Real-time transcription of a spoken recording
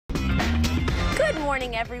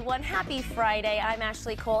morning, everyone. Happy Friday. I'm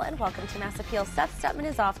Ashley Cole, and welcome to Mass Appeal. Seth Stutman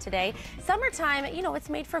is off today. Summertime, you know, it's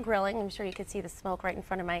made for grilling. I'm sure you could see the smoke right in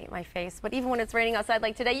front of my face. But even when it's raining outside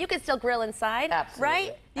like today, you can still grill inside, Absolutely.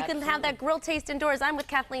 right? You can have that grill taste indoors. I'm with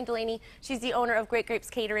Kathleen Delaney. She's the owner of Great Grapes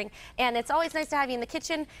Catering. And it's always nice to have you in the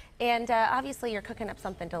kitchen. And obviously, you're cooking up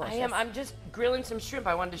something delicious. I am. I'm just grilling some shrimp.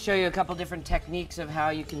 I wanted to show you a couple different techniques of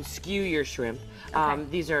how you can skew your shrimp. Okay.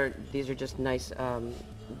 These are just nice.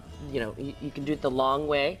 You know, you can do it the long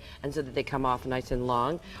way, and so that they come off nice and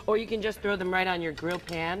long, or you can just throw them right on your grill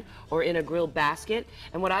pan or in a grill basket.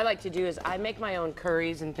 And what I like to do is I make my own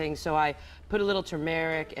curries and things, so I put a little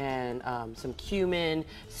turmeric and some cumin,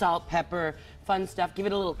 salt, pepper, fun stuff, give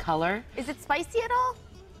it a little color. Is it spicy at all?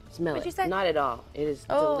 Smell What'd it. you say? Not at all. It is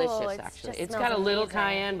delicious, actually. It's got a little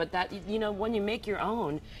cayenne, but that, you know, when you make your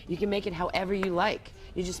own, you can make it however you like.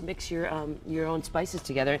 You just mix your own spices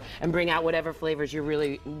together and bring out whatever flavors you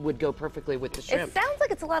really would go perfectly with the shrimp. It sounds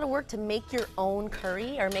like it's a lot of work to make your own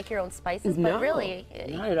curry or make your own spices, No, but really,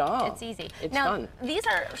 not at all. It's easy. It's now, fun. These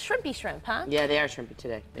are shrimpy shrimp, huh? Yeah, they are shrimpy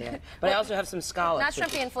today. They are. But I also have some scallops. Not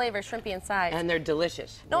shrimpy in flavor, shrimpy in size. And they're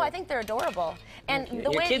delicious. No, yeah. I think they're adorable. And the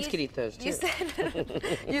your way kids could eat those too.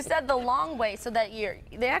 You said the long way, so that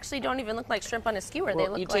they actually don't even look like shrimp on a skewer. Well, they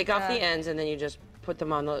look you take like, off the ends and then you just put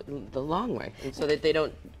them on the long way, and so that they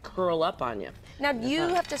don't curl up on you. Now, do you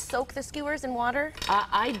have to soak the skewers in water?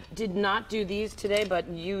 I did not do these today, but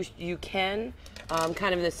you can,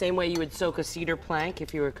 kind of in the same way you would soak a cedar plank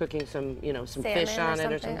if you were cooking some, you know, some Salmon fish on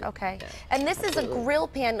it or something. Okay. Yeah. And this is a grill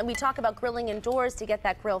pan. We talk about grilling indoors to get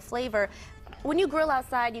that grill flavor. When you grill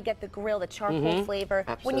outside, you get the charcoal flavor.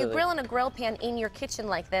 Absolutely. When you grill in a grill pan in your kitchen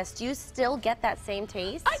like this, do you still get that same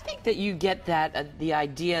taste? I think that you get that, the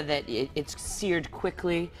idea that it's seared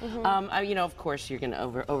quickly. You know, of course, you're going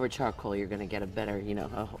to over charcoal, you're going to get a better, you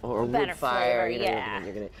know, or wood better fire. flavor, You know, yeah.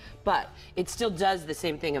 you're gonna, but it still does the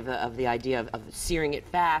same thing of the idea of searing it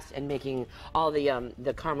fast and making all the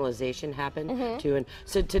caramelization happen too. And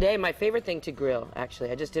so today, my favorite thing to grill,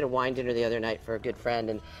 actually, I just did a wine dinner the other night for a good friend,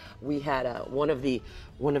 and we had one of the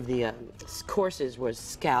courses was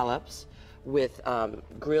scallops with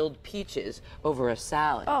grilled peaches over a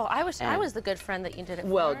salad. Oh, I was the good friend that you did it for.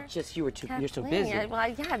 Well, just you're so busy.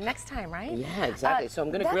 Yeah, next time, right? Yeah, exactly. So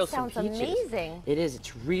I'm going to grill some peaches. That sounds amazing. It is.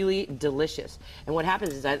 It's really delicious. And what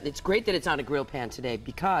happens is that it's great that it's on a grill pan today,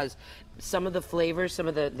 because some of the flavors, some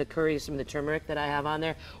of the curries, some of the turmeric that I have on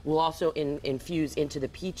there will also infuse into the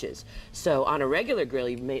peaches. So on a regular grill,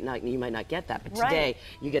 you might not get that, but today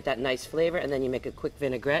you get that nice flavor, and then you make a quick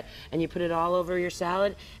vinaigrette and you put it all over your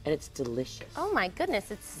salad, and it's delicious. Oh my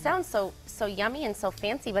goodness, it sounds so yummy and so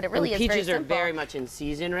fancy, but it really is very peaches simple. are very much in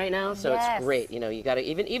season right now, so Yes. it's great. You know, you got to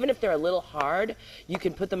even if they're a little hard, you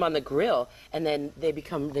can put them on the grill, and then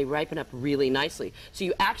they ripen up really nicely. So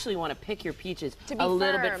you actually want to pick your peaches a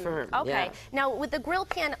little bit firm. Okay. Yeah. Now, with the grill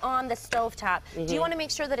pan on the stovetop, do you want to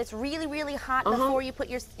make sure that it's really, really hot before you put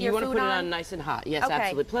your food on? You want to put it on nice and hot. Yes,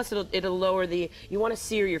 absolutely. Plus, it'll lower the. You want to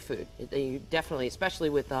sear your food. You definitely, especially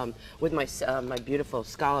with my beautiful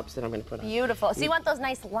scallops that I'm going to put on. Beautiful. So you want those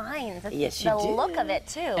nice lines. That's yes, you do. The look of it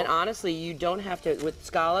too. And honestly, you don't have to with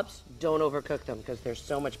scallops. Don't overcook them, because they're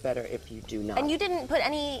so much better if you do not. And you didn't put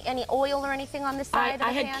any oil or anything on the side of the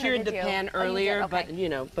pan? I had cured the pan earlier, okay. but you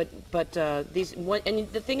know, but these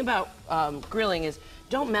and the thing about grilling is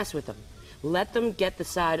don't mess with them. Let them get the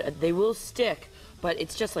side. They will stick, but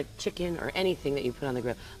it's just like chicken or anything that you put on the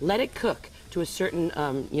grill. Let it cook to a certain,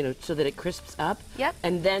 you know, so that it crisps up. Yep.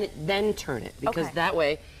 And then turn it, because that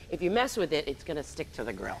way, if you mess with it, it's going to stick to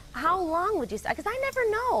the grill. How long would you say? Because I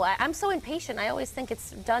never know. I'm so impatient. I always think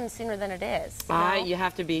it's done sooner than it is. You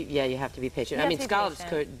have to be. Yeah, you have to be patient. I mean, scallops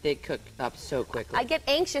they cook up so quickly. I get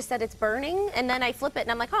anxious that it's burning, and then I flip it,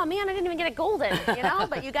 and I'm like, oh man, I didn't even get it golden. You know,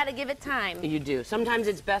 but you got to give it time. You do. Sometimes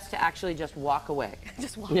it's best to actually just walk away.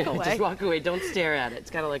 Just walk away. Just walk away. Don't stare at it.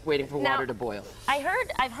 It's kind of like waiting for water to boil. I've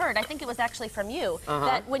heard. I think it was actually from you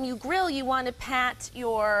that when you grill, you want to pat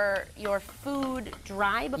your food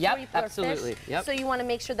dry before you put absolutely. Fish. Yep. So you want to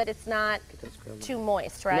make sure that it's not too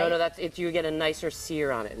moist, right? No, that's it. You get a nicer sear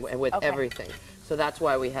on it with everything. So that's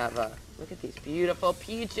why we have. Look at these beautiful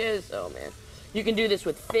peaches. Oh man, you can do this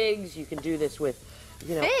with figs. You can do this with,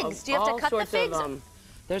 you know, figs. Do you have to cut the figs?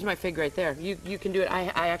 There's my fig right there. You can do it.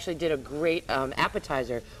 I actually did a great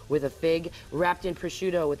appetizer with a fig wrapped in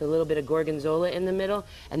prosciutto with a little bit of gorgonzola in the middle,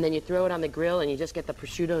 and then you throw it on the grill, and you just get the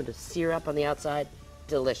prosciutto to sear up on the outside.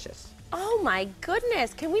 Delicious. Oh my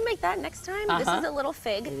goodness! Can we make that next time? This is a little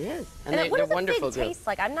fig. It is. And they're what does wonderful. a fig taste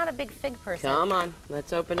like? I'm not a big fig person. Come on,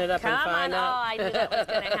 let's open it up and find out. Oh, I knew that was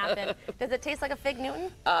going to happen. Does it taste like a fig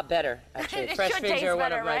Newton? Better, actually. It Fresh should figs taste are one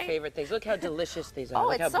better, of my right? favorite things. Look how delicious these are. Oh,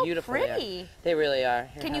 Look it's how so beautiful pretty. they really are.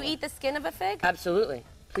 Can you eat the skin of a fig? Absolutely.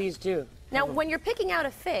 Please do. Now, when you're picking out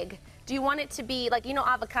a fig, do you want it to be like, you know,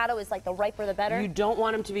 avocado is like the riper the better? You don't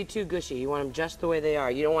want them to be too gushy. You want them just the way they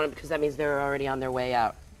are. You don't want them because that means they're already on their way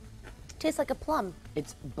out. Tastes like a plum.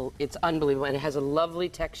 It's unbelievable, and it has a lovely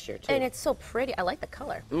texture too. And it's so pretty. I like the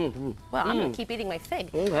color. Well, I'm going to keep eating my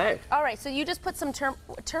fig. Okay. All right, so you just put some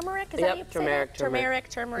turmeric? Is that Yep, how you say turmeric, that? turmeric.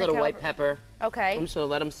 Turmeric. A little white pepper. Okay. I'm just gonna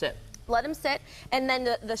let them sit. Let them sit, and then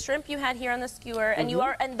the shrimp you had here on the skewer, and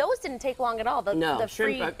and those didn't take long at all. No,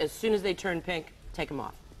 shrimp. As soon as they turn pink, take them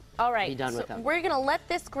off. All right, be done with them. We're gonna let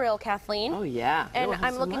this grill, Kathleen. Oh yeah. And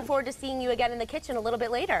I'm looking forward to seeing you again in the kitchen a little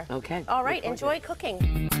bit later. Okay. All right, enjoy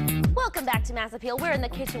cooking. Welcome back to Mass Appeal. We're in the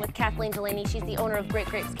kitchen with Kathleen Delaney. She's the owner of Great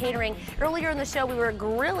Grapes Catering. Earlier in the show, we were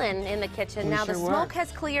grilling in the kitchen. Now the smoke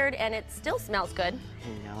has cleared, and it still smells good.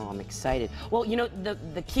 I know, I'm excited. Well, you know,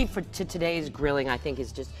 the key to today's grilling, I think,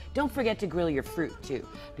 is just don't forget to grill your fruit, too.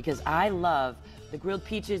 Because I love the grilled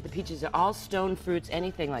peaches. The peaches are all stone fruits,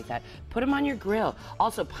 anything like that. Put them on your grill.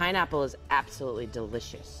 Also, pineapple is absolutely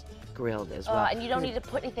delicious grilled as well. And you don't need to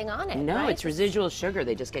put anything on it, No, right? it's residual sugar.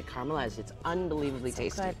 They just get caramelized. It's unbelievably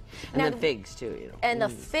tasty. Good. And Now, the figs, too, you know. And the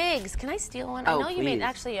figs. Can I steal one? I Oh, know you made. please.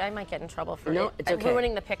 Actually, I might get in trouble for No, it's okay.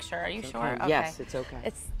 ruining the picture. Are you sure? Okay. Yes, it's okay.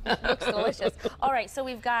 It looks delicious. All right, so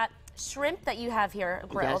we've got shrimp that you have here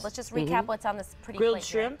grilled. Yes. Let's just recap what's on this pretty Grilled plate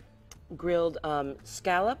here. shrimp, grilled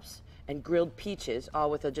scallops, and grilled peaches, all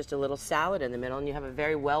with just a little salad in the middle, and you have a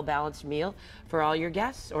very well-balanced meal for all your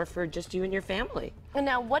guests or for just you and your family. And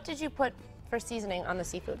now, what did you put for seasoning on the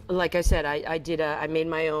seafood? Like I said, I made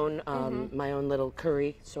my own little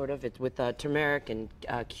curry, sort of. It's with turmeric and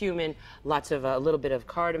cumin, lots of a little bit of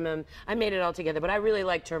cardamom. I made it all together, but I really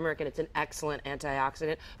like turmeric, and it's an excellent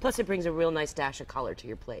antioxidant. Plus, it brings a real nice dash of color to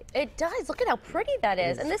your plate. It does. Look at how pretty that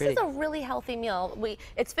is. And this pretty. is a really healthy meal.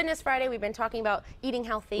 It's Fitness Friday. We've been talking about eating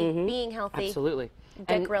healthy, being healthy. Absolutely.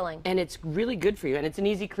 Get grilling. And it's really good for you, and it's an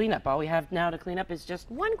easy cleanup. All we have now to clean up is just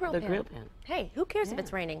One grill pan. grill pan. Hey, who cares if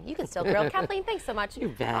it's raining? You can still grill. Kathleen, thanks so much. You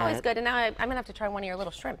bet. Always good. And now I'm going to have to try one of your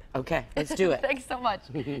little shrimp. Okay, let's do it. Thanks so much.